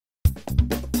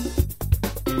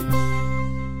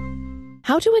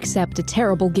How to accept a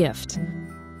terrible gift.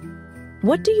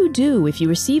 What do you do if you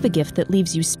receive a gift that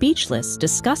leaves you speechless,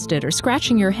 disgusted, or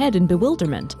scratching your head in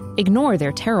bewilderment? Ignore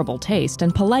their terrible taste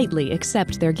and politely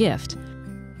accept their gift.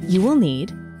 You will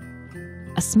need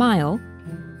a smile,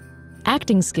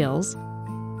 acting skills,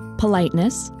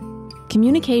 politeness,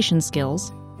 communication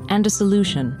skills, and a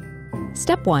solution.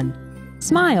 Step 1.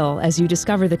 Smile as you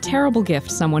discover the terrible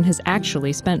gift someone has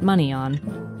actually spent money on.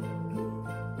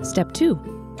 Step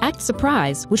 2. Act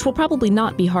surprised, which will probably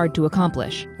not be hard to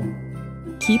accomplish.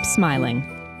 Keep smiling.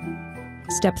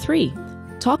 Step 3.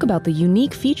 Talk about the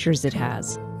unique features it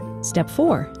has. Step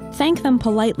 4. Thank them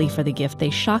politely for the gift they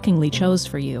shockingly chose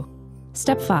for you.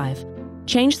 Step 5.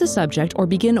 Change the subject or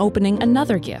begin opening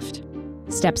another gift.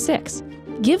 Step 6.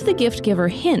 Give the gift giver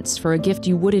hints for a gift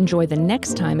you would enjoy the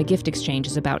next time a gift exchange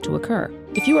is about to occur.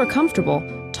 If you are comfortable,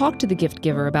 talk to the gift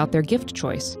giver about their gift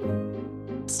choice.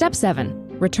 Step 7.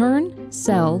 Return,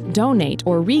 sell, donate,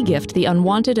 or re-gift the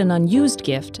unwanted and unused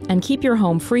gift and keep your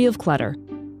home free of clutter.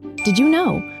 Did you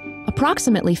know?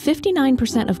 Approximately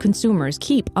 59% of consumers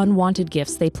keep unwanted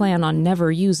gifts they plan on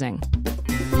never using.